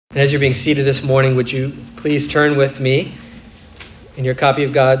And as you're being seated this morning, would you please turn with me in your copy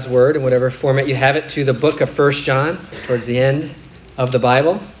of God's Word, in whatever format you have it, to the book of 1 John, towards the end of the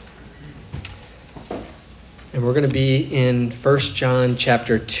Bible. And we're going to be in 1 John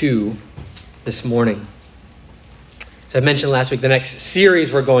chapter 2 this morning. So I mentioned last week, the next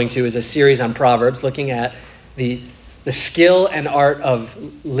series we're going to is a series on Proverbs, looking at the skill and art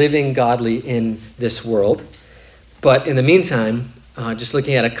of living godly in this world. But in the meantime, just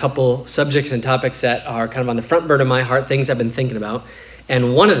looking at a couple subjects and topics that are kind of on the front burner of my heart, things I've been thinking about.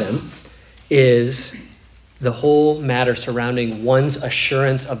 And one of them is the whole matter surrounding one's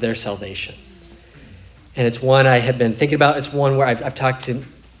assurance of their salvation. And it's one I have been thinking about. It's one where I've talked to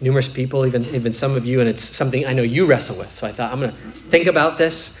numerous people, even some of you, and it's something I know you wrestle with. So I thought I'm going to think about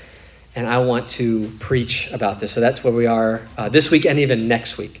this, and I want to preach about this. So that's where we are this week and even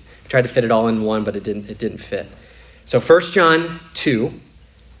next week. I tried to fit it all in one, but it didn't fit. So 1 John 2,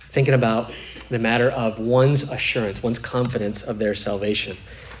 thinking about the matter of one's assurance, one's confidence of their salvation.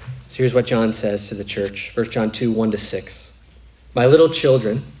 So here's what John says to the church. 1 John 2, 1-6. My little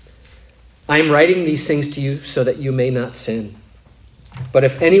children, I am writing these things to you so that you may not sin. But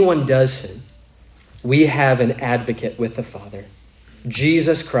if anyone does sin, we have an advocate with the Father,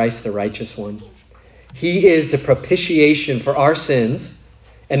 Jesus Christ, the righteous one. He is the propitiation for our sins,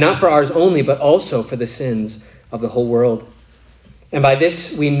 and not for ours only, but also for the sins of the whole world. And by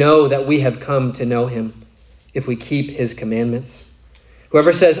this we know that we have come to know him, if we keep his commandments.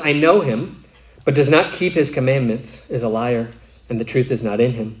 Whoever says, I know him, but does not keep his commandments, is a liar, and the truth is not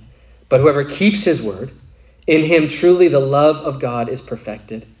in him. But whoever keeps his word, in him truly the love of God is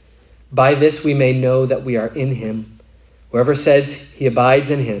perfected. By this we may know that we are in him. Whoever says he abides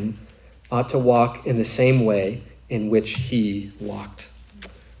in him ought to walk in the same way in which he walked.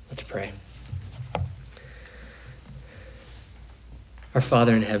 Let's pray. Our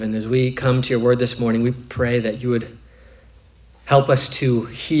Father in heaven, as we come to your word this morning, we pray that you would help us to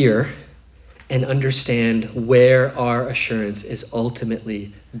hear and understand where our assurance is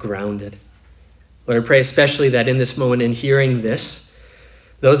ultimately grounded. Lord, I pray especially that in this moment, in hearing this,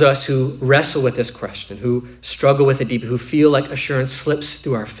 those of us who wrestle with this question, who struggle with it deep, who feel like assurance slips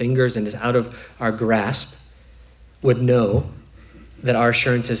through our fingers and is out of our grasp, would know that our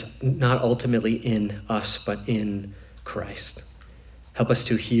assurance is not ultimately in us, but in Christ. Help us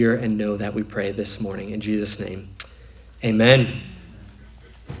to hear and know that, we pray this morning. In Jesus' name, amen.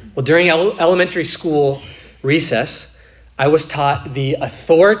 Well, during elementary school recess, I was taught the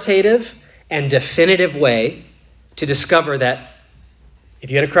authoritative and definitive way to discover that if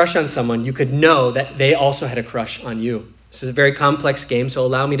you had a crush on someone, you could know that they also had a crush on you. This is a very complex game, so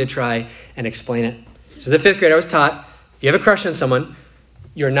allow me to try and explain it. So in the fifth grade, I was taught, if you have a crush on someone,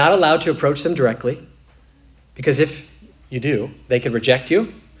 you're not allowed to approach them directly, because if you do, they could reject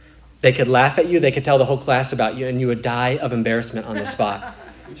you, they could laugh at you, they could tell the whole class about you, and you would die of embarrassment on the spot.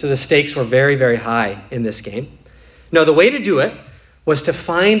 So the stakes were very, very high in this game. No, the way to do it was to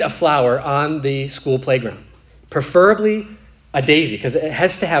find a flower on the school playground, preferably a daisy, because it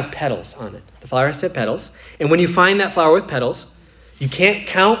has to have petals on it. The flower has to have petals. And when you find that flower with petals, you can't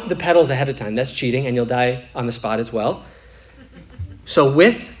count the petals ahead of time. That's cheating, and you'll die on the spot as well. So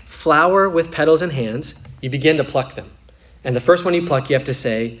with flower with petals in hands, you begin to pluck them. And the first one you pluck, you have to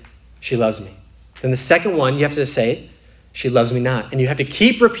say, she loves me. Then the second one, you have to say, she loves me not. And you have to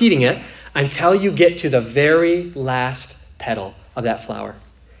keep repeating it until you get to the very last petal of that flower.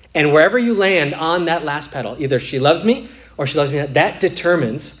 And wherever you land on that last petal, either she loves me or she loves me not, that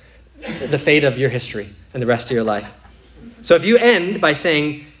determines the fate of your history and the rest of your life. So if you end by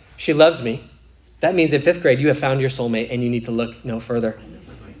saying, she loves me, that means in fifth grade you have found your soulmate and you need to look no further.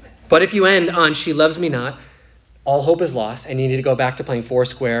 But if you end on she loves me not, all hope is lost, and you need to go back to playing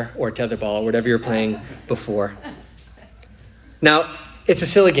foursquare or tetherball or whatever you're playing before. Now, it's a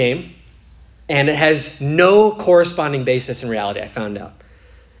silly game, and it has no corresponding basis in reality, I found out.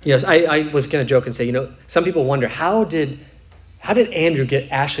 I was going to joke and say, some people wonder, how did Andrew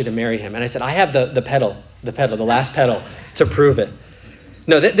get Ashley to marry him? And I said, I have the last pedal to prove it.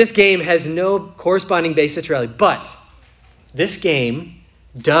 No, this game has no corresponding basis to reality, but this game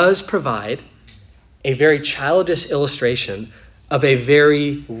does provide a very childish illustration of a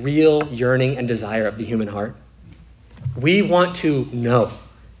very real yearning and desire of the human heart. We want to know.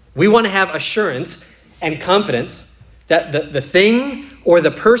 We want to have assurance and confidence that the thing or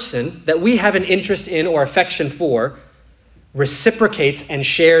the person that we have an interest in or affection for reciprocates and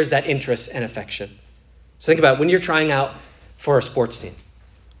shares that interest and affection. So think about it. When you're trying out for a sports team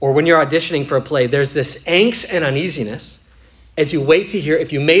or when you're auditioning for a play, there's this angst and uneasiness as you wait to hear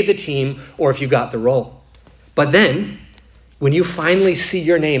if you made the team or if you got the role. But then when you finally see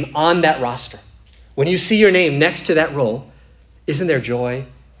your name on that roster, when you see your name next to that role, isn't there joy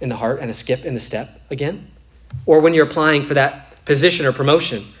in the heart and a skip in the step again? Or when you're applying for that position or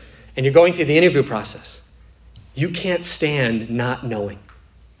promotion and you're going through the interview process, you can't stand not knowing.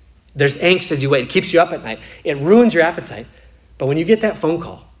 There's angst as you wait. It keeps you up at night. It ruins your appetite. But when you get that phone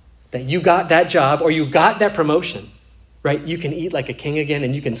call that you got that job or you got that promotion, right, you can eat like a king again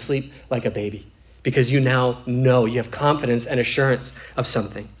and you can sleep like a baby because you now know, you have confidence and assurance of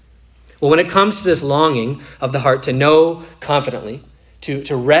something. Well, when it comes to this longing of the heart to know confidently,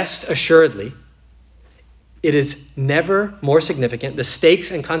 to rest assuredly, it is never more significant. The stakes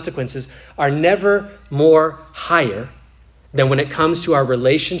and consequences are never more higher than when it comes to our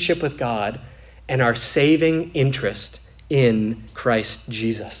relationship with God and our saving interest in Christ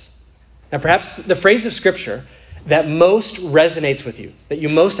Jesus. Now, perhaps the phrase of Scripture that most resonates with you, that you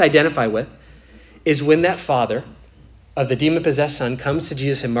most identify with, is when that father of the demon-possessed son comes to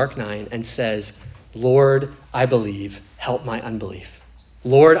Jesus in Mark 9 and says, "Lord, I believe, help my unbelief."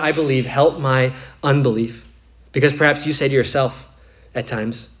 Lord, I believe, help my unbelief. Because perhaps you say to yourself at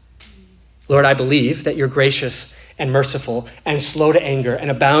times, "Lord, I believe that you're gracious and merciful and slow to anger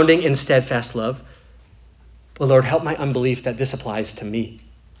and abounding in steadfast love. But Lord, help my unbelief that this applies to me."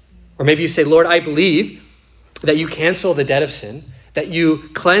 Or maybe you say, "Lord, I believe that you cancel the debt of sin, that you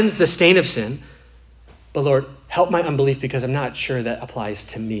cleanse the stain of sin. But Lord, help my unbelief because I'm not sure that applies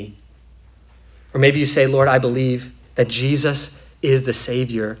to me." Or maybe you say, "Lord, I believe that Jesus is the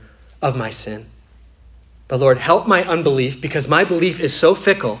Savior of my sin. But Lord, help my unbelief because my belief is so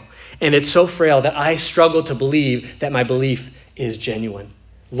fickle and it's so frail that I struggle to believe that my belief is genuine.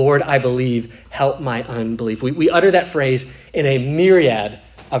 Lord, I believe, help my unbelief." We utter that phrase in a myriad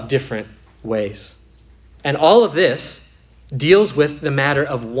of different ways. And all of this deals with the matter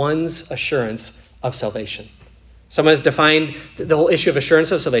of one's assurance of salvation. Someone has defined the whole issue of assurance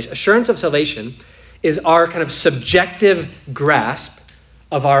of salvation. Assurance of salvation is our kind of subjective grasp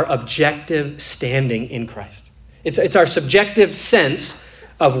of our objective standing in Christ. It's our subjective sense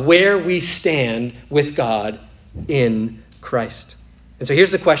of where we stand with God in Christ. And so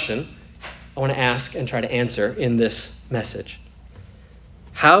here's the question I want to ask and try to answer in this message.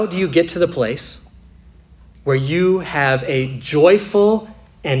 How do you get to the place where you have a joyful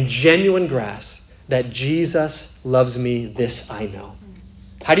and genuine grasp that Jesus loves me, this I know?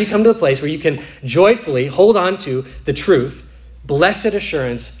 How do you come to the place where you can joyfully hold on to the truth, blessed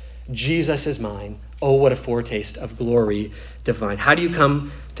assurance, Jesus is mine. Oh, what a foretaste of glory divine. How do you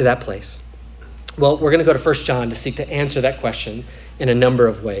come to that place? Well, we're going to go to 1 John to seek to answer that question in a number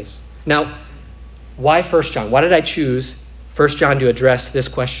of ways. Now, why 1 John? Why did I choose 1 John to address this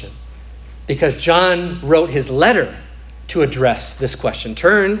question? Because John wrote his letter to address this question.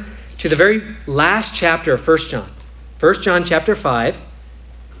 Turn to the very last chapter of 1 John. 1 John chapter 5,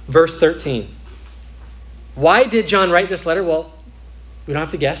 verse 13. Why did John write this letter? Well, we don't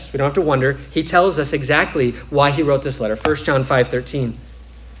have to guess. We don't have to wonder. He tells us exactly why he wrote this letter. 1 John 5:13.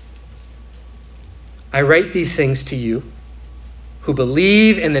 "I write these things to you who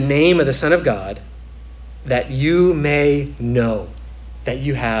believe in the name of the Son of God, that you may know that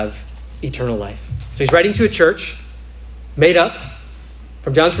you have eternal life." So he's writing to a church made up,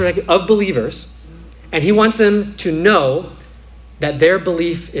 from John's perspective, of believers, and he wants them to know that their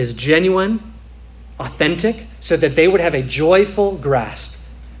belief is genuine, authentic, so that they would have a joyful grasp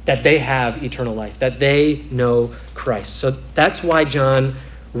that they have eternal life, that they know Christ. So that's why John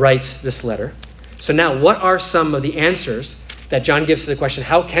writes this letter. So now, what are some of the answers that John gives to the question,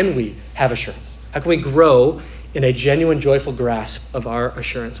 how can we have assurance? How can we grow in a genuine, joyful grasp of our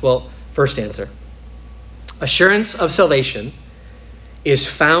assurance? Well, first answer. Assurance of salvation is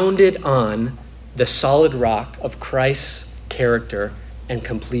founded on the solid rock of Christ's character and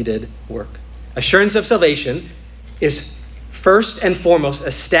completed work. Assurance of salvation is first and foremost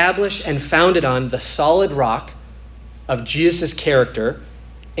established and founded on the solid rock of Jesus' character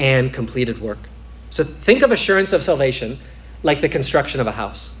and completed work. So think of assurance of salvation like the construction of a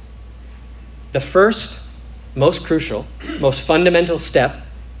house. The first, most crucial, most fundamental step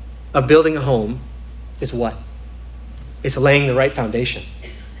of building a home is what? It's laying the right foundation,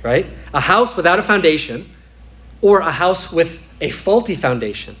 right? A house without a foundation, or a house with a faulty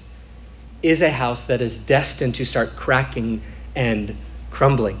foundation, is a house that is destined to start cracking and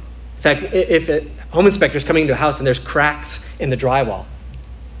crumbling. In fact, if a home inspector is coming into a house and there's cracks in the drywall,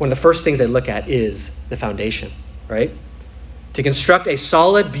 one of the first things they look at is the foundation, right? To construct a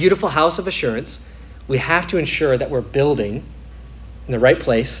solid, beautiful house of assurance, we have to ensure that we're building in the right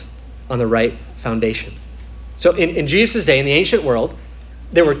place on the right foundation. So in Jesus' day, in the ancient world,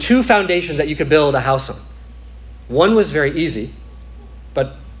 there were two foundations that you could build a house on. One was very easy,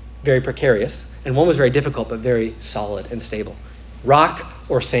 but very precarious, and one was very difficult, but very solid and stable. Rock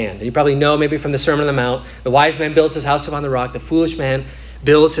or sand? And you probably know maybe from the Sermon on the Mount, the wise man builds his house upon the rock, the foolish man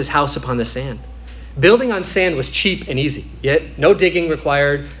builds his house upon the sand. Building on sand was cheap and easy. Yet no digging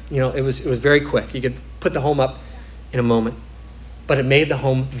required. It was very quick. You could put the home up in a moment. But it made the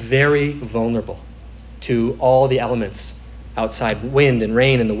home very vulnerable to all the elements outside, wind and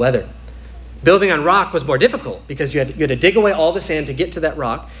rain and the weather. Building on rock was more difficult because you had to dig away all the sand to get to that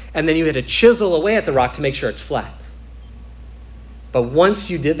rock, and then you had to chisel away at the rock to make sure it's flat. But once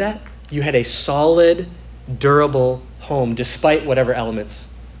you did that, you had a solid, durable home despite whatever elements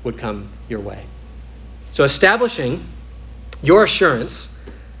would come your way. So establishing your assurance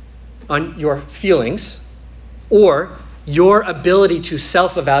on your feelings or your ability to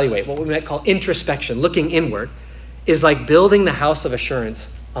self-evaluate, what we might call introspection, looking inward, is like building the house of assurance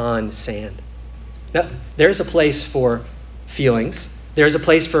on sand. Now, there's a place for feelings. There's a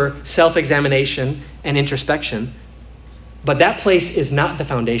place for self-examination and introspection. But that place is not the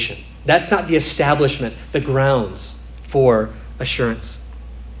foundation. That's not the establishment, the grounds for assurance.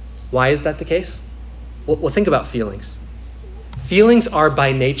 Why is that the case? Well, think about feelings. Feelings are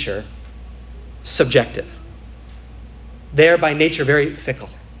by nature subjective. They are by nature very fickle,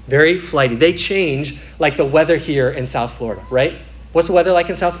 very flighty. They change like the weather here in South Florida, right? What's the weather like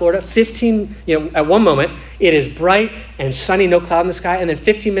in South Florida? At one moment, it is bright and sunny, no cloud in the sky. And then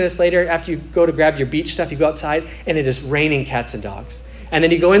 15 minutes later, after you go to grab your beach stuff, you go outside and it is raining cats and dogs. And then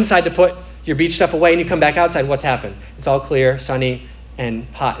you go inside to put your beach stuff away and you come back outside. What's happened? It's all clear, sunny, and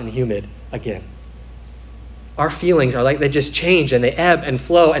hot and humid again. Our feelings are like they just change and they ebb and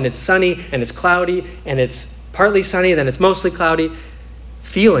flow, and it's sunny and it's cloudy and it's partly sunny, then it's mostly cloudy.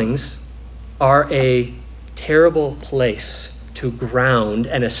 Feelings are a terrible place to ground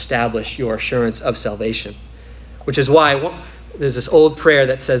and establish your assurance of salvation. Which is why there's this old prayer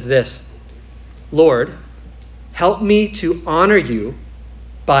that says this: Lord, help me to honor you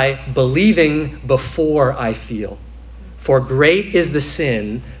by believing before I feel. For great is the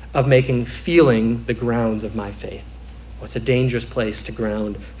sin of making feeling the grounds of my faith. Well, it's a dangerous place to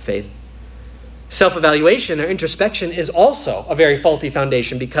ground faith. Self-evaluation or introspection is also a very faulty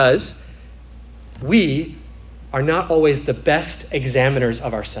foundation because we are not always the best examiners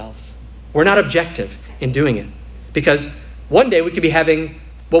of ourselves. We're not objective in doing it because one day we could be having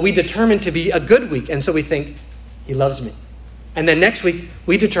what we determine to be a good week, and so we think, he loves me. And then next week,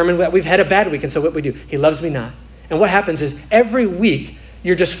 we determine that we've had a bad week, and so what we do, he loves me not. And what happens is every week,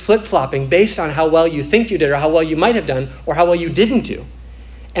 you're just flip-flopping based on how well you think you did or how well you might have done or how well you didn't do.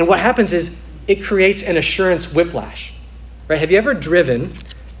 And what happens is it creates an assurance whiplash. Right? Have you ever driven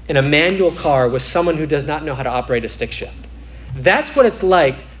in a manual car with someone who does not know how to operate a stick shift? That's what it's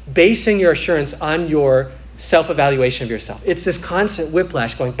like basing your assurance on your self-evaluation of yourself. It's this constant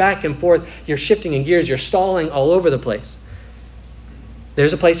whiplash going back and forth. You're shifting in gears. You're stalling all over the place.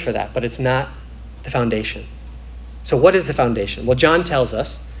 There's a place for that, but it's not the foundation. So what is the foundation? Well, John tells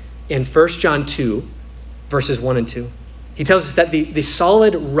us in 1 John 2, verses 1 and 2. He tells us that the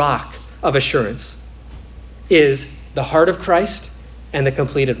solid rock of assurance is the heart of Christ and the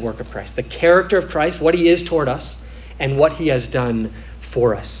completed work of Christ. The character of Christ, what he is toward us, and what he has done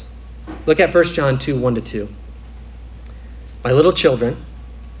for us. Look at 1 John 2, 1 to 2. My little children,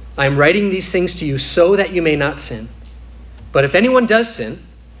 I am writing these things to you so that you may not sin. But if anyone does sin,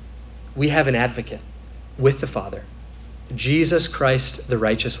 we have an advocate with the Father, Jesus Christ, the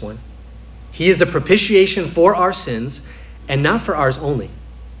righteous one. He is the propitiation for our sins, and not for ours only,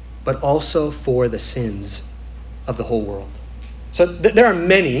 but also for the sins of the whole world. So there are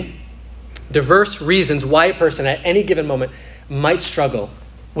many diverse reasons why a person at any given moment might struggle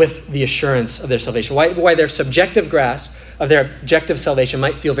with the assurance of their salvation, why their subjective grasp of their objective salvation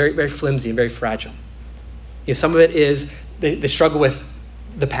might feel very, very flimsy and very fragile. Some of it is they struggle with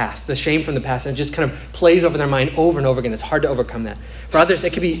the past, the shame from the past, and it just kind of plays over their mind over and over again. It's hard to overcome that. For others,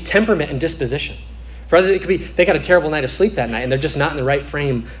 it could be temperament and disposition. For others, it could be they got a terrible night of sleep that night and they're just not in the right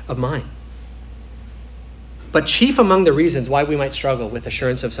frame of mind. But chief among the reasons why we might struggle with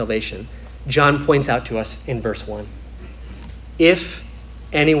assurance of salvation, John points out to us in verse 1. If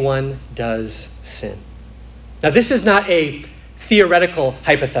anyone does sin. Now, this is not a theoretical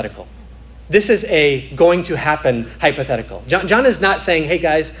hypothetical. This is a going to happen hypothetical. John is not saying, hey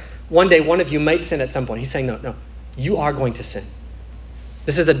guys, one day one of you might sin at some point. He's saying, no, you are going to sin.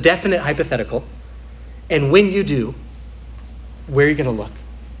 This is a definite hypothetical. And when you do, where are you going to look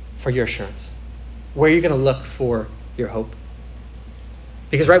for your assurance? Where are you going to look for your hope?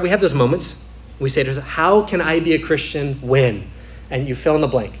 Because, right, we have those moments. We say to ourselves, how can I be a Christian when? And you fill in the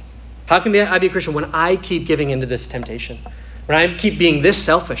blank. How can I be a Christian when I keep giving into this temptation? When I keep being this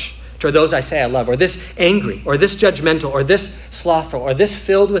selfish toward those I say I love, or this angry, or this judgmental, or this slothful, or this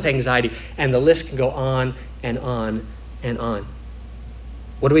filled with anxiety, and the list can go on and on and on.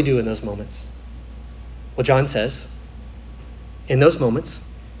 What do we do in those moments? Well, John says, in those moments,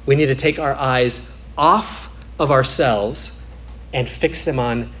 we need to take our eyes off of ourselves and fix them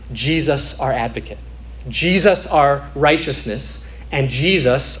on Jesus, our advocate, Jesus, our righteousness, and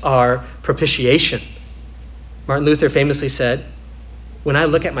Jesus, our propitiation. Martin Luther famously said, when I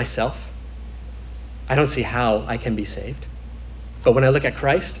look at myself, I don't see how I can be saved. But when I look at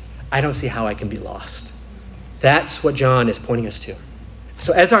Christ, I don't see how I can be lost. That's what John is pointing us to.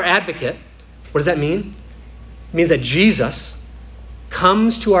 So as our advocate, what does that mean? It means that Jesus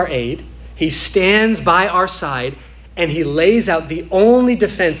comes to our aid, he stands by our side, and he lays out the only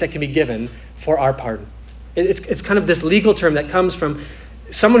defense that can be given for our pardon. It's kind of this legal term that comes from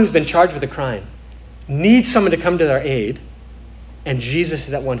someone who's been charged with a crime, needs someone to come to their aid, and Jesus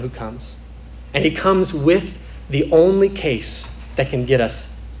is that one who comes. And he comes with the only case that can get us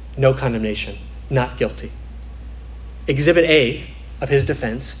no condemnation, not guilty. Exhibit A of his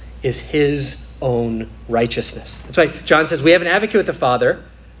defense is his own righteousness. That's why John says we have an advocate with the Father,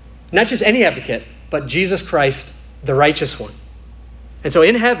 not just any advocate, but Jesus Christ, the righteous one. And so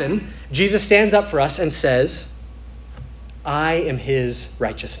in heaven, Jesus stands up for us and says, I am his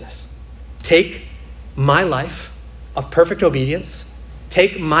righteousness. Take my life of perfect obedience,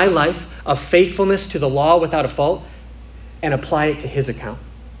 take my life of faithfulness to the law without a fault, and apply it to his account.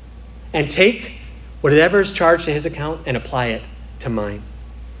 And take whatever is charged to his account and apply it to mine.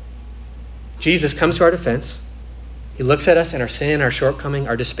 Jesus comes to our defense. He looks at us in our sin, our shortcoming,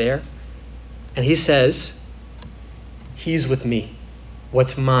 our despair, and he says, he's with me.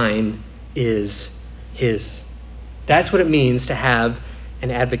 What's mine is his. That's what it means to have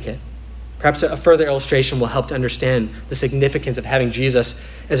an advocate. Perhaps a further illustration will help to understand the significance of having Jesus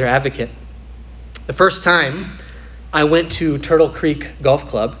as our advocate. The first time I went to Turtle Creek Golf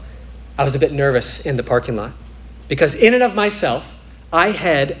Club, I was a bit nervous in the parking lot because in and of myself, I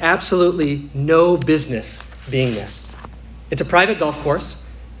had absolutely no business being there. It's a private golf course,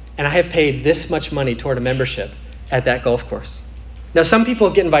 and I have paid this much money toward a membership at that golf course. Now, some people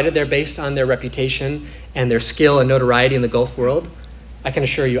get invited there based on their reputation and their skill and notoriety in the golf world. I can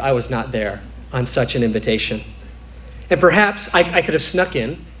assure you I was not there on such an invitation. And perhaps I could have snuck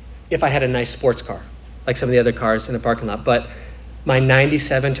in if I had a nice sports car, like some of the other cars in the parking lot. But my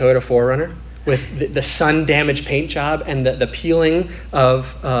 97 Toyota 4Runner with the sun-damaged paint job and the peeling of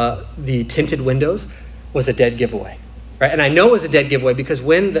the tinted windows was a dead giveaway. Right? And I know it was a dead giveaway because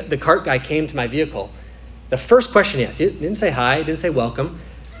when the cart guy came to my vehicle, the first question he asked, he didn't say hi, didn't say welcome.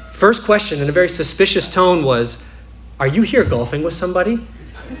 First question in a very suspicious tone was, are you here golfing with somebody?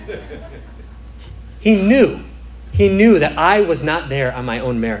 He knew that I was not there on my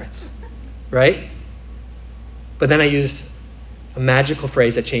own merits, right? But then I used a magical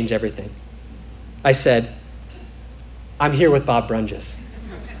phrase that changed everything. I said, I'm here with Bob Brunges,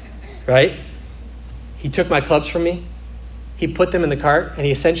 right? He took my clubs from me, he put them in the cart, and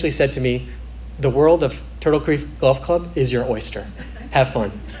he essentially said to me, the world of Turtle Creek Golf Club is your oyster. Have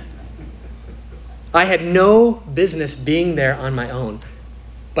fun. I had no business being there on my own,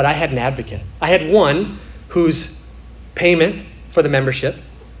 but I had an advocate. I had one whose payment for the membership,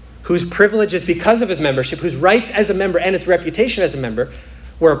 whose privileges because of his membership, whose rights as a member and his reputation as a member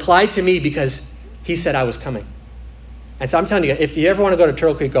were applied to me because he said I was coming. And so I'm telling you, if you ever want to go to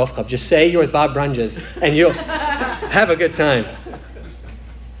Turtle Creek Golf Club, just say you're with Bob Brunges and you'll have a good time.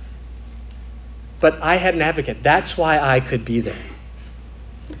 But I had an advocate. That's why I could be there.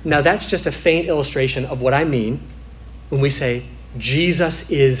 Now, that's just a faint illustration of what I mean when we say Jesus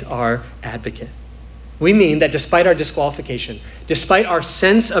is our advocate. We mean that despite our disqualification, despite our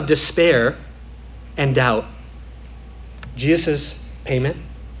sense of despair and doubt, Jesus' payment,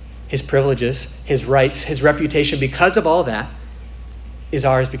 his privileges, his rights, his reputation, because of all that, is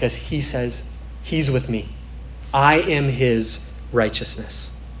ours because he says, he's with me. I am his righteousness.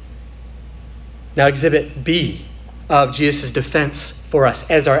 Now, exhibit B of Jesus' defense for us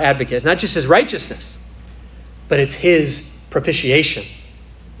as our advocate. It's not just his righteousness, but it's his propitiation.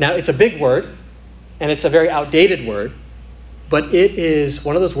 Now, it's a big word, and it's a very outdated word, but it is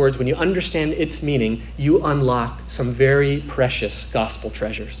one of those words, when you understand its meaning, you unlock some very precious gospel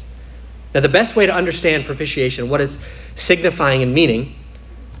treasures. Now, the best way to understand propitiation, what it's signifying and meaning,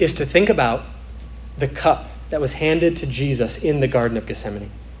 is to think about the cup that was handed to Jesus in the Garden of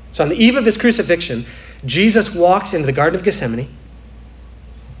Gethsemane. So on the eve of his crucifixion, Jesus walks into the Garden of Gethsemane,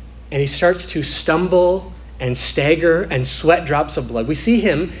 and he starts to stumble and stagger and sweat drops of blood. We see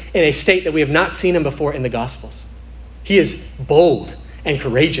him in a state that we have not seen him before in the Gospels. He is bold and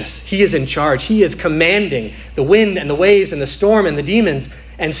courageous. He is in charge. He is commanding the wind and the waves and the storm and the demons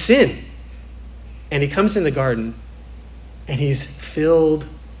and sin. And he comes in the garden and he's filled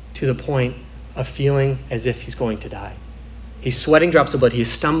to the point of feeling as if he's going to die. He's sweating drops of blood.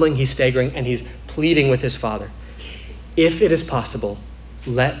 He's stumbling, he's staggering, and he's pleading with his Father. If it is possible,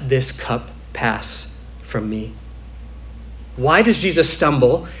 let this cup pass from me. Why does Jesus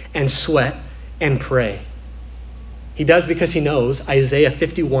stumble and sweat and pray? He does because he knows Isaiah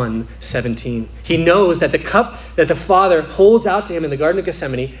 51:17. He knows that the cup that the Father holds out to him in the Garden of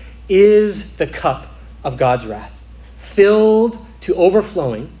Gethsemane is the cup of God's wrath, filled to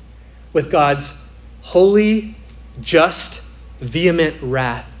overflowing with God's holy, just, vehement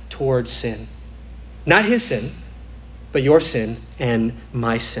wrath towards sin. Not his sin, but your sin and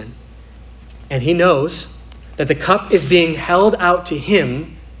my sin. And he knows that the cup is being held out to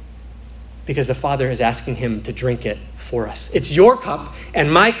him because the Father is asking him to drink it for us. It's your cup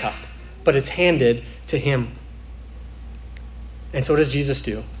and my cup, but it's handed to him. And so what does Jesus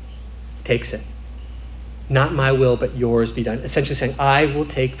do? He takes it. Not my will, but yours be done. Essentially saying, I will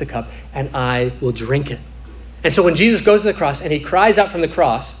take the cup and I will drink it. And so when Jesus goes to the cross and he cries out from the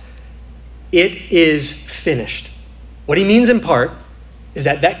cross, it is finished. What he means in part is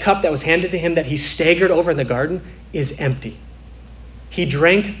that that cup that was handed to him that he staggered over in the garden is empty. He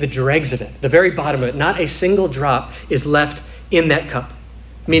drank the dregs of it, the very bottom of it. Not a single drop is left in that cup,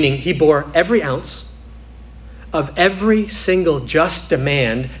 meaning he bore every ounce of every single just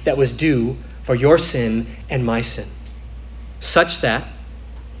demand that was due for your sin and my sin, such that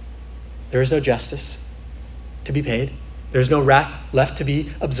there is no justice to be paid. There's no wrath left to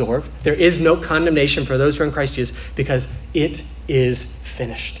be absorbed. There is no condemnation for those who are in Christ Jesus because it is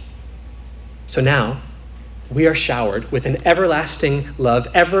finished. So now we are showered with an everlasting love,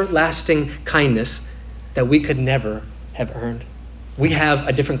 everlasting kindness that we could never have earned. We have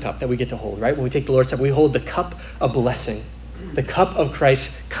a different cup that we get to hold, right? When we take the Lord's Supper, we hold the cup of blessing, the cup of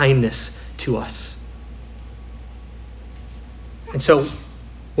Christ's kindness to us. And so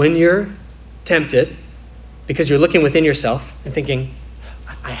when you're tempted, because you're looking within yourself and thinking,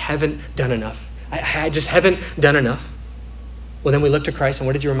 I haven't done enough. I just haven't done enough. Well, then we look to Christ, and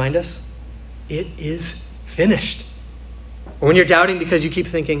what does he remind us? It is finished. Or when you're doubting because you keep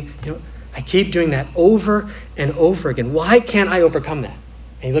thinking, I keep doing that over and over again. Why can't I overcome that?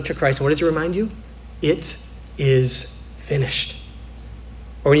 And you look to Christ, and what does he remind you? It is finished.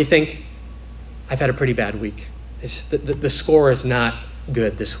 Or when you think, I've had a pretty bad week. The score is not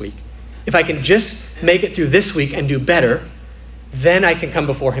good this week. If I can just make it through this week and do better, then I can come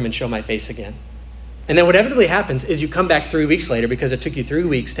before him and show my face again. And then what inevitably happens is you come back 3 weeks later because it took you 3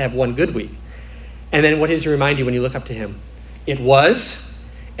 weeks to have one good week. And then what does he remind you when you look up to him? It was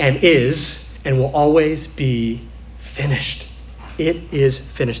and is and will always be finished. It is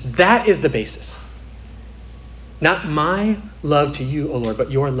finished. That is the basis. Not my love to you, O Lord, but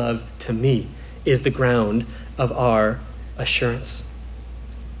your love to me is the ground of our assurance.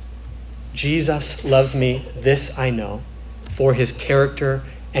 Jesus loves me, this I know, for his character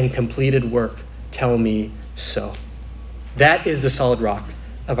and completed work tell me so. That is the solid rock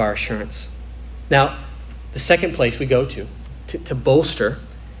of our assurance. Now, the second place we go to bolster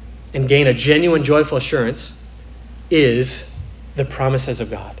and gain a genuine joyful assurance is the promises of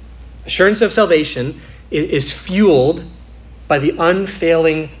God. Assurance of salvation is fueled by the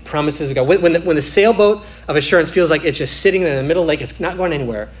unfailing promises of God. When the sailboat of assurance feels like it's just sitting in the middle of the lake, it's not going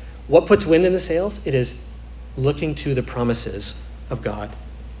anywhere, what puts wind in the sails? It is looking to the promises of God.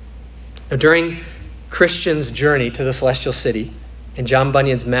 Now, during Christian's journey to the celestial city, in John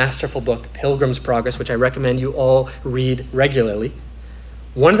Bunyan's masterful book, Pilgrim's Progress, which I recommend you all read regularly,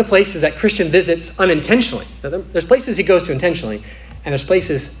 one of the places that Christian visits unintentionally, there's places he goes to intentionally, and there's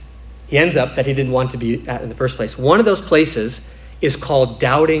places he ends up that he didn't want to be at in the first place. One of those places is called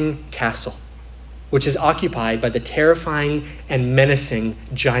Doubting Castle, which is occupied by the terrifying and menacing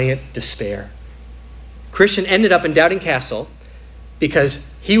giant Despair. Christian ended up in Doubting Castle because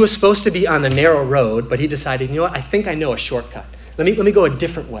he was supposed to be on the narrow road, but he decided, you know what, I think I know a shortcut. Let me go a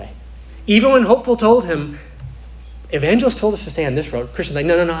different way. Even when Hopeful told him, Evangelist told us to stay on this road, Christian's like,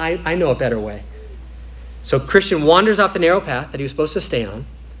 no, I know a better way. So Christian wanders off the narrow path that he was supposed to stay on,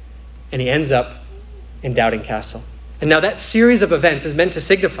 and he ends up in Doubting Castle. And now that series of events is meant to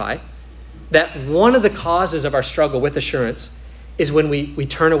signify that one of the causes of our struggle with assurance is when we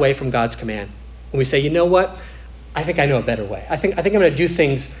turn away from God's command. When we say, you know what? I think I know a better way. I think I'm going to do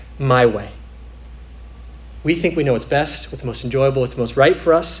things my way. We think we know what's best, what's most enjoyable, what's most right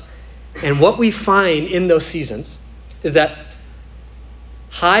for us. And what we find in those seasons is that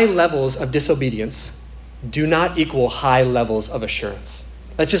high levels of disobedience do not equal high levels of assurance.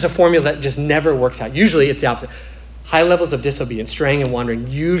 That's just a formula that just never works out. Usually it's the opposite. High levels of disobedience, straying and wandering,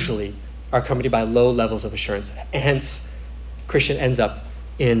 usually are accompanied by low levels of assurance. Hence, Christian ends up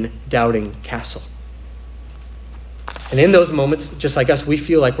in doubting castle. And in those moments, just like us, we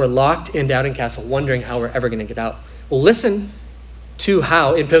feel like we're locked in doubting castle, wondering how we're ever going to get out. Well, listen to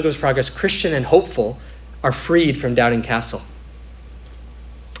how, in Pilgrim's Progress, Christian and hopeful are freed from doubting castle.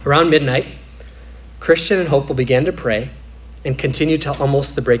 Around midnight, Christian and hopeful began to pray and continued till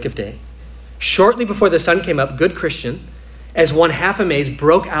almost the break of day. Shortly before the sun came up, good Christian, as one half amazed,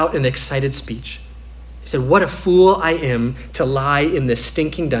 broke out in excited speech. He said, "What a fool I am to lie in this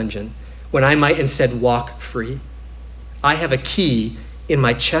stinking dungeon when I might instead walk free. I have a key in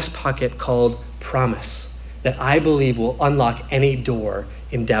my chest pocket called promise that I believe will unlock any door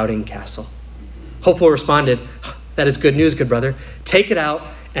in doubting castle." Hopeful responded, "That is good news, good brother. Take it out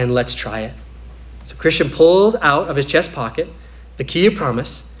and let's try it." So Christian pulled out of his chest pocket the key of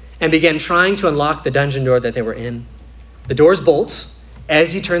promise and began trying to unlock the dungeon door that they were in. The door's bolts,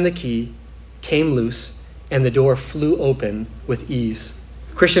 as he turned the key, came loose, and the door flew open with ease.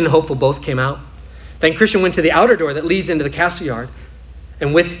 Christian and hopeful both came out. Then Christian went to the outer door that leads into the castle yard,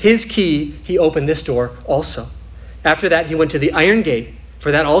 and with his key, he opened this door also. After that, he went to the iron gate,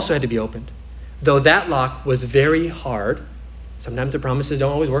 for that also had to be opened. Though that lock was very hard, sometimes the promises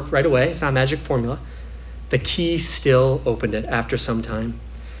don't always work right away, it's not a magic formula, the key still opened it after some time.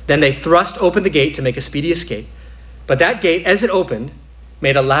 Then they thrust open the gate to make a speedy escape. But that gate, as it opened,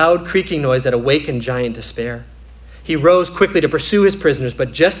 made a loud creaking noise that awakened giant despair. He rose quickly to pursue his prisoners,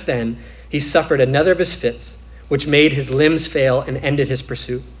 but just then he suffered another of his fits, which made his limbs fail and ended his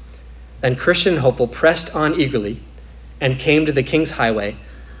pursuit. Then Christian and hopeful pressed on eagerly and came to the king's highway,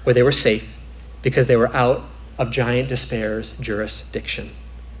 where they were safe because they were out of giant despair's jurisdiction.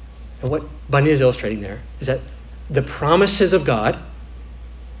 And what Bunyan is illustrating there is that the promises of God,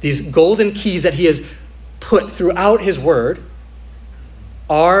 these golden keys that he has put throughout his word,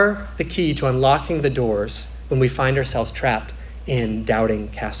 are the key to unlocking the doors when we find ourselves trapped in doubting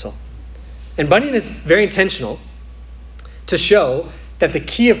castle. And Bunyan is very intentional to show that the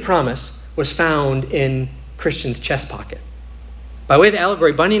key of promise was found in Christian's chest pocket. By way of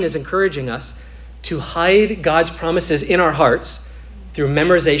allegory, Bunyan is encouraging us to hide God's promises in our hearts through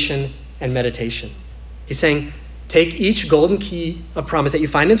memorization and meditation. He's saying, take each golden key of promise that you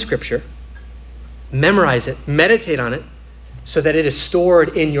find in Scripture, memorize it, meditate on it, so that it is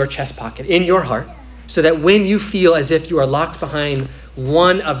stored in your chest pocket, in your heart, so that when you feel as if you are locked behind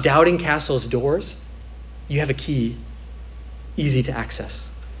one of doubting castle's doors, you have a key easy to access,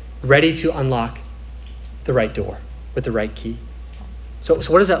 ready to unlock the right door with the right key. So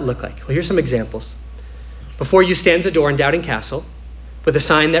what does that look like? Well, here's some examples. Before you stands a door in doubting castle with a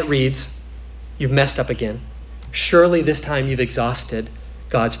sign that reads, "You've messed up again. Surely this time you've exhausted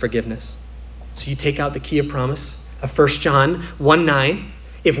God's forgiveness." So you take out the key of promise of 1 John 1:9.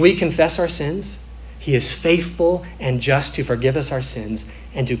 If we confess our sins, he is faithful and just to forgive us our sins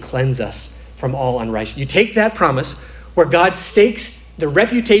and to cleanse us from all unrighteousness. You take that promise where God stakes the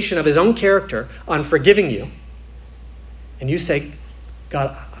reputation of his own character on forgiving you, and you say,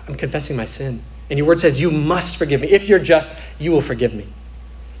 "God, I'm confessing my sin." And your word says, "You must forgive me. If you're just, you will forgive me."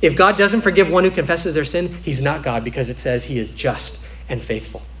 If God doesn't forgive one who confesses their sin, he's not God, because it says he is just and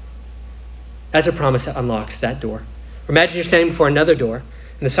faithful. That's a promise that unlocks that door. Or imagine you're standing before another door,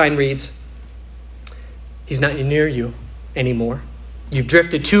 and the sign reads, "He's not near you anymore. You've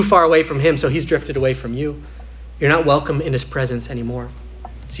drifted too far away from him, so he's drifted away from you. You're not welcome in his presence anymore."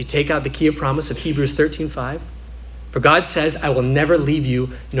 So you take out the key of promise of Hebrews 13:5. For God says, "I will never leave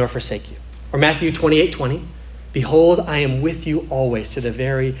you nor forsake you." Or Matthew 28:20. "Behold, I am with you always to the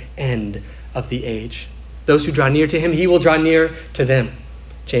very end of the age. Those who draw near to him, he will draw near to them."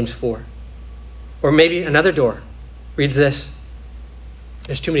 James 4. Or maybe another door reads this: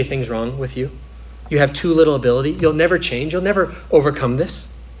 "There's too many things wrong with you. You have too little ability. You'll never change. You'll never overcome this."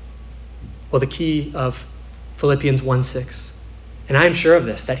 Well, the key of Philippians 1:6. "And I am sure of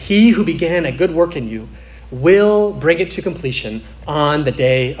this, that he who began a good work in you will bring it to completion on the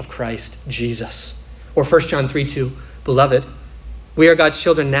day of Christ Jesus." Or 1 John 3:2. "Beloved, we are God's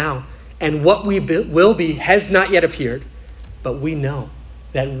children now, and what we will be has not yet appeared. But we know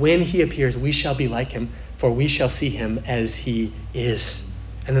that when he appears, we shall be like him, for we shall see him as he is."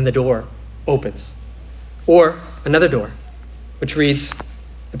 And then the door opens. Or another door, which reads,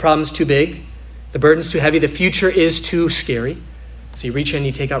 "The problem's too big, the burden's too heavy, the future is too scary." So you reach in,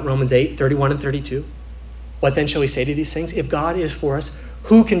 you take out Romans 8:31 and 32. "What then shall we say to these things? If God is for us,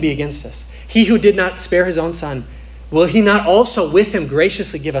 who can be against us? He who did not spare his own son, will he not also with him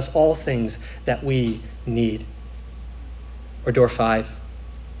graciously give us all things that we need? Or door 5,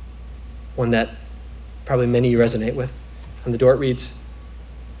 one that probably many of you resonate with. On the door it reads,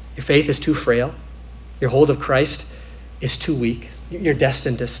 your faith is too frail. Your hold of Christ is too weak. You're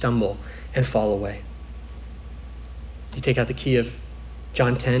destined to stumble and fall away. You take out the key of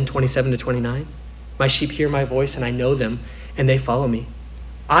John 10, 27 to 29. My sheep hear my voice, and I know them, and they follow me.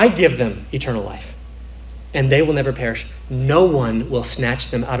 I give them eternal life, and they will never perish. No one will snatch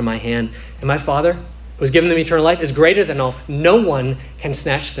them out of my hand. And my Father, who has given them eternal life, is greater than all. No one can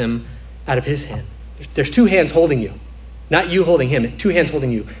snatch them out of his hand. There's two hands holding you. Not you holding him. Two hands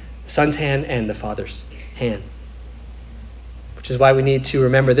holding you. The Son's hand and the Father's hand. Which is why we need to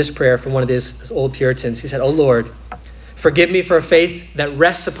remember this prayer from one of these old Puritans. He said, "O Lord, forgive me for a faith that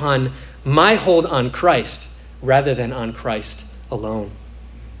rests upon my hold on Christ rather than on Christ alone."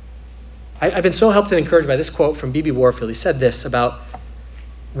 I've been so helped and encouraged by this quote from B.B. Warfield. He said this about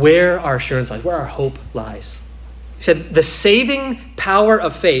where our assurance lies, where our hope lies. He said, the saving power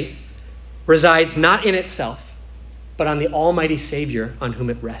of faith resides not in itself, but on the Almighty Savior on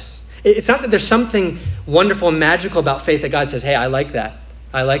whom it rests. It's not that there's something wonderful and magical about faith that God says, hey, I like that.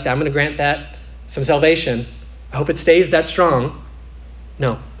 I'm going to grant that some salvation. I hope it stays that strong.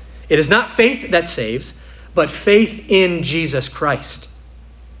 No. It is not faith that saves, but faith in Jesus Christ.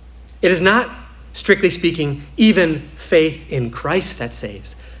 It is not, strictly speaking, even faith in Christ that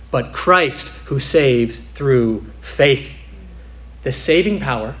saves, but Christ who saves through faith. The saving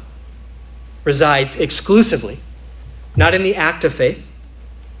power resides exclusively, not in the act of faith,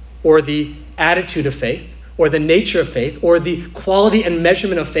 or the attitude of faith, or the nature of faith, or the quality and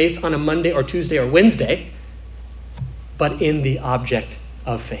measurement of faith on a Monday or Tuesday or Wednesday, but in the object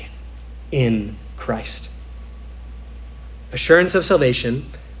of faith, in Christ. Assurance of salvation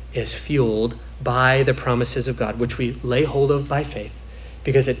is fueled by the promises of God, which we lay hold of by faith,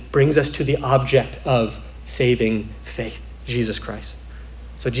 because it brings us to the object of saving faith, Jesus Christ.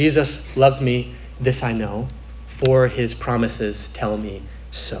 So Jesus loves me, this I know, for his promises tell me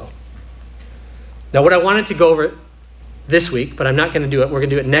so. Now, what I wanted to go over this week, but I'm not going to do it, we're going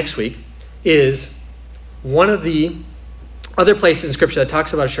to do it next week, is one of the other places in Scripture that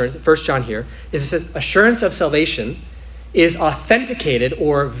talks about assurance, 1 John here, is it says assurance of salvation is authenticated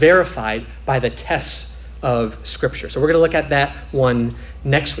or verified by the tests of Scripture. So we're going to look at that one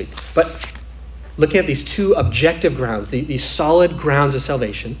next week. But looking at these two objective grounds, these solid grounds of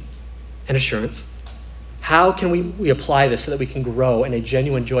salvation and assurance, how can we apply this so that we can grow in a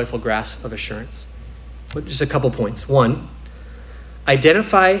genuine, joyful grasp of assurance? Well, just a couple points. One,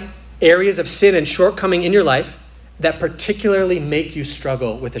 identify areas of sin and shortcoming in your life that particularly make you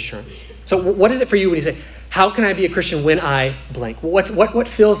struggle with assurance. So what is it for you when you say, how can I be a Christian when I blank? What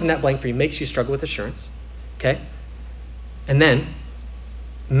fills in that blank for you, makes you struggle with assurance? Okay? And then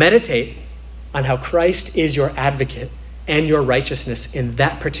meditate on how Christ is your advocate and your righteousness in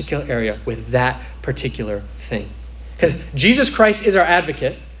that particular area with that particular thing. Because Jesus Christ is our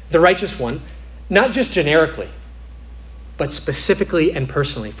advocate, the righteous one, not just generically, but specifically and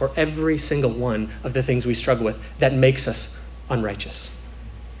personally for every single one of the things we struggle with that makes us unrighteous.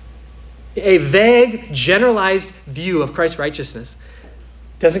 A vague, generalized view of Christ's righteousness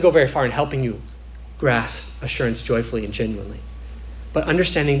doesn't go very far in helping you grasp assurance joyfully and genuinely. But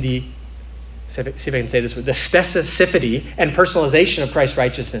understanding see if I can say this, the specificity and personalization of Christ's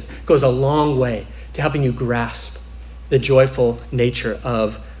righteousness goes a long way to helping you grasp the joyful nature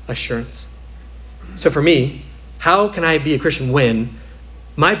of assurance. So for me, how can I be a Christian when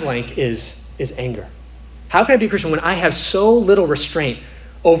my blank is anger? How can I be a Christian when I have so little restraint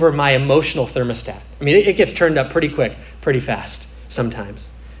over my emotional thermostat? I mean, it gets turned up pretty quick, pretty fast sometimes.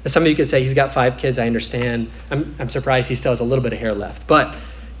 And some of you could say he's got 5 kids, I understand. I'm surprised he still has a little bit of hair left. But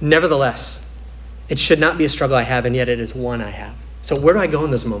nevertheless, it should not be a struggle I have, and yet it is one I have. So where do I go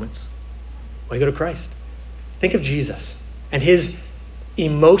in those moments? Well, I go to Christ. Think of Jesus and his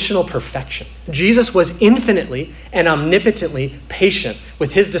emotional perfection. Jesus was infinitely and omnipotently patient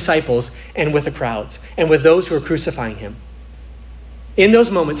with his disciples and with the crowds and with those who were crucifying him. In those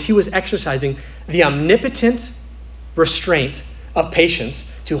moments, he was exercising the omnipotent restraint of patience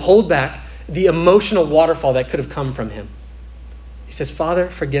to hold back the emotional waterfall that could have come from him. He says, Father,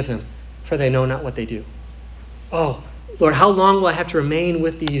 forgive them, for they know not what they do. Oh, Lord, how long will I have to remain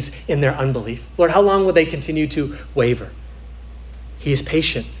with these in their unbelief? Lord, how long will they continue to waver? He is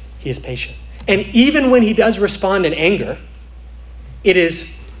patient. He is patient. And even when he does respond in anger, it is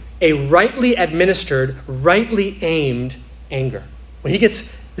a rightly administered, rightly aimed anger. When he gets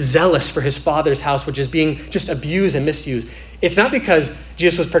zealous for his Father's house, which is being just abused and misused. It's not because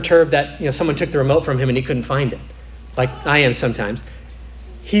Jesus was perturbed that someone took the remote from him and he couldn't find it, like I am sometimes.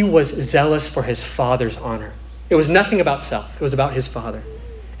 He was zealous for his Father's honor. It was nothing about self. It was about his Father.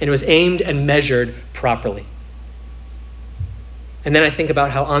 And it was aimed and measured properly. And then I think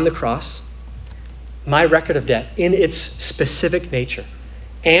about how on the cross, my record of debt in its specific nature,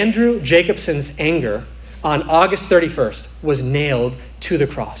 Andrew Jacobson's anger on August 31st was nailed to the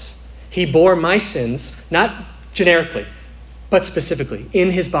cross. He bore my sins, not generically, but specifically in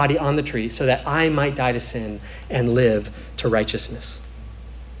his body on the tree so that I might die to sin and live to righteousness.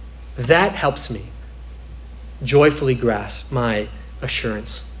 That helps me joyfully grasp my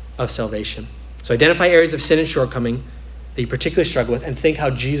assurance of salvation. So identify areas of sin and shortcoming that you particularly struggle with and think how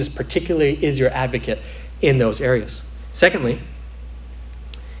Jesus particularly is your advocate in those areas. Secondly,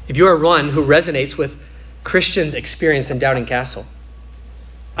 if you are one who resonates with Christians' experience in Doubting Castle,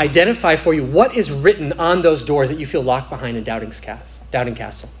 identify for you what is written on those doors that you feel locked behind in Doubting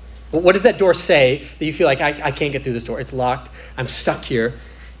Castle. What does that door say that you feel like, I can't get through this door? It's locked. I'm stuck here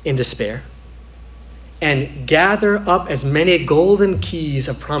in despair. And gather up as many golden keys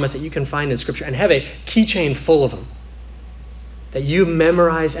of promise that you can find in Scripture and have a keychain full of them that you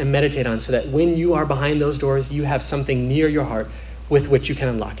memorize and meditate on so that when you are behind those doors, you have something near your heart with which you can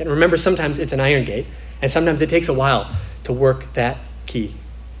unlock it. And remember, sometimes it's an iron gate, and sometimes it takes a while to work that key.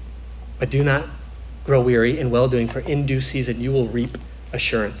 But do not grow weary in well-doing, for in due season you will reap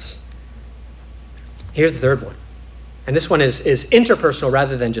assurance. Here's the third one. And this one is interpersonal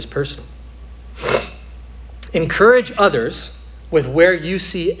rather than just personal. Encourage others with where you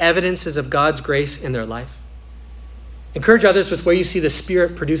see evidences of God's grace in their life. Encourage others with where you see the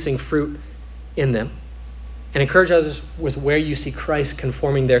Spirit producing fruit in them. And encourage others with where you see Christ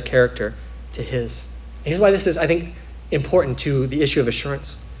conforming their character to his. And here's why this is, I think, important to the issue of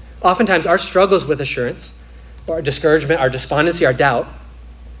assurance. Oftentimes, our struggles with assurance, or our discouragement, our despondency, our doubt,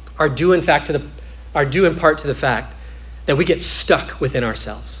 are due in part to the fact that we get stuck within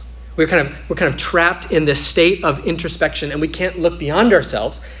ourselves. We're kind of trapped in this state of introspection, and we can't look beyond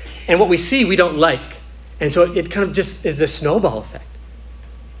ourselves. And what we see, we don't like. And so it kind of just is this snowball effect.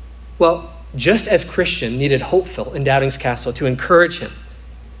 Well, just as Christian needed Hopeful in Doubting's Castle to encourage him,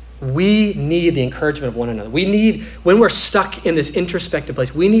 we need the encouragement of one another. We need, when we're stuck in this introspective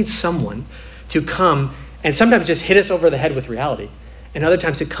place, we need someone to come and sometimes just hit us over the head with reality, and other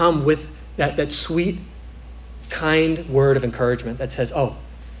times to come with that sweet, kind word of encouragement that says, oh,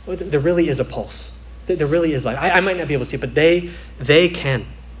 there really is a pulse. There really is life. I might not be able to see it, but they can.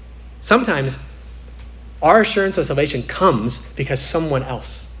 Sometimes our assurance of salvation comes because someone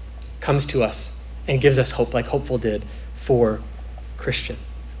else comes to us and gives us hope, like Hopeful did for Christian.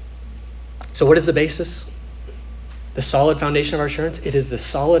 So what is the basis? The solid foundation of our assurance? It is the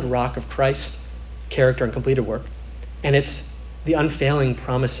solid rock of Christ's character and completed work. And it's the unfailing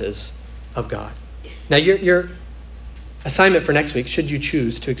promises of God. Now, your assignment for next week, should you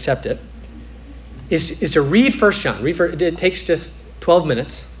choose to accept it, is to read 1 John. It takes just 12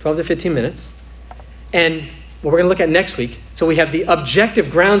 to 15 minutes. And what we're going to look at next week, so we have the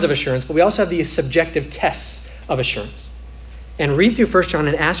objective grounds of assurance, but we also have the subjective tests of assurance. And read through 1 John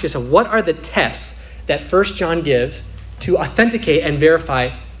and ask yourself, what are the tests that 1 John gives to authenticate and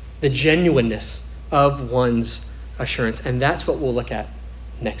verify the genuineness of one's assurance? And that's what we'll look at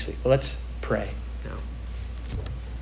next week. Well, let's pray now.